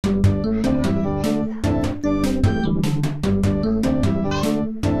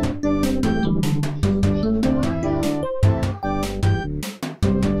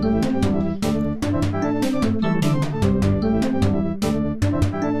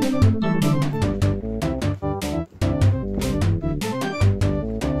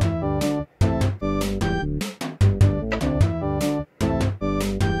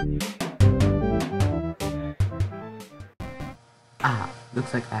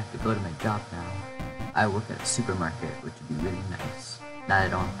looks like I have to go to my job now. I work at a supermarket, which would be really nice. Now that I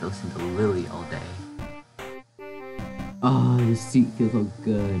don't have to listen to Lily all day. Oh, this seat feels so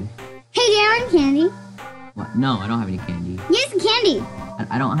good. Hey, do you have any candy? What? No, I don't have any candy. Give me some candy.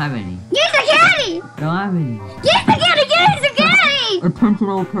 I don't have any. Give me some candy. I don't have any. Give me some candy. Give me some candy. Attention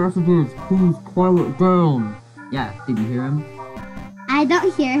all passengers, please quiet down. Yeah, did you hear him? I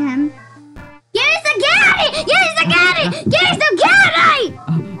don't hear him. Give me some candy. Give me some candy. Give me some candy.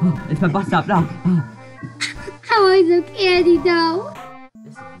 It's my bus stop now. I want some candy though.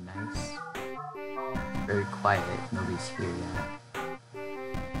 This is nice. It's very quiet. Nobody's here yet.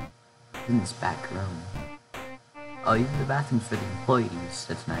 In this back room. Oh, these are the bathrooms for the employees.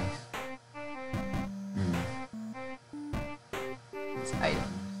 That's nice. These items.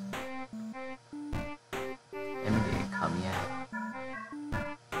 Maybe they didn't come yet.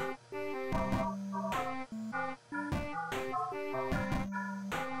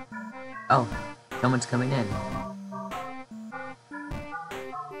 Oh, someone's coming in.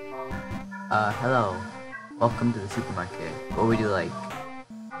 Hello. Welcome to the supermarket. What would you like?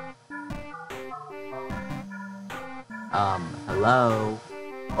 Hello?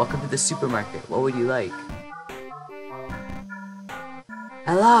 Welcome to the supermarket. What would you like?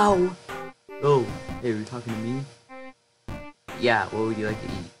 Hello? Oh, hey, are you talking to me? Yeah, what would you like to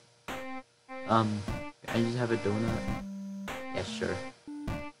eat? Can I just have a donut? Yeah, sure.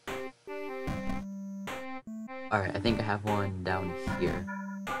 Alright, I think I have one down here.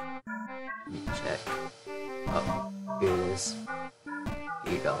 Let me check. Oh, here it is.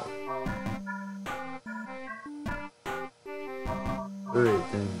 Here you go. Alright,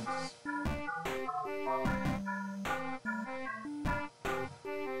 thanks.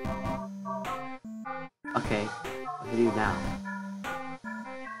 Okay, what do you do now?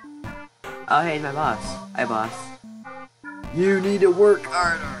 Oh, hey, it's my boss. Hi, boss. You need to work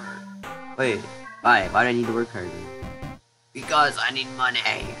harder. Wait, why? Why do I need to work harder? Because I need money.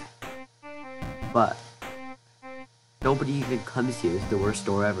 But nobody even comes here. It's the worst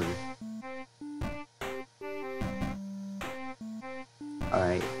store ever.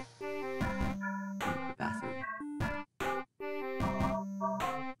 Alright. Bathroom.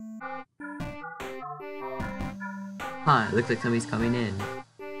 Huh, it looks like somebody's coming in.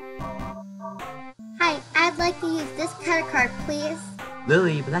 Hi, I'd like to use this credit card, please.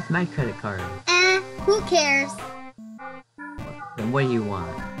 Lily, but that's my credit card. Who cares? Then what do you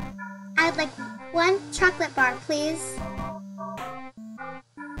want? I'd like one chocolate bar, please.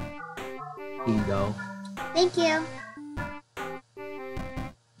 Here you go. Thank you.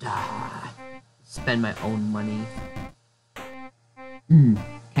 Spend my own money.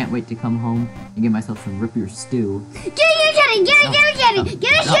 Can't wait to come home and get myself some root beer stew. Give me candy! Give me candy!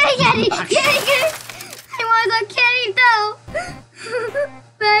 Give me candy! Give me! I want some candy though!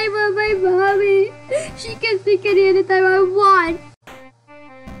 Bye, my mommy. She can see candy anytime I want.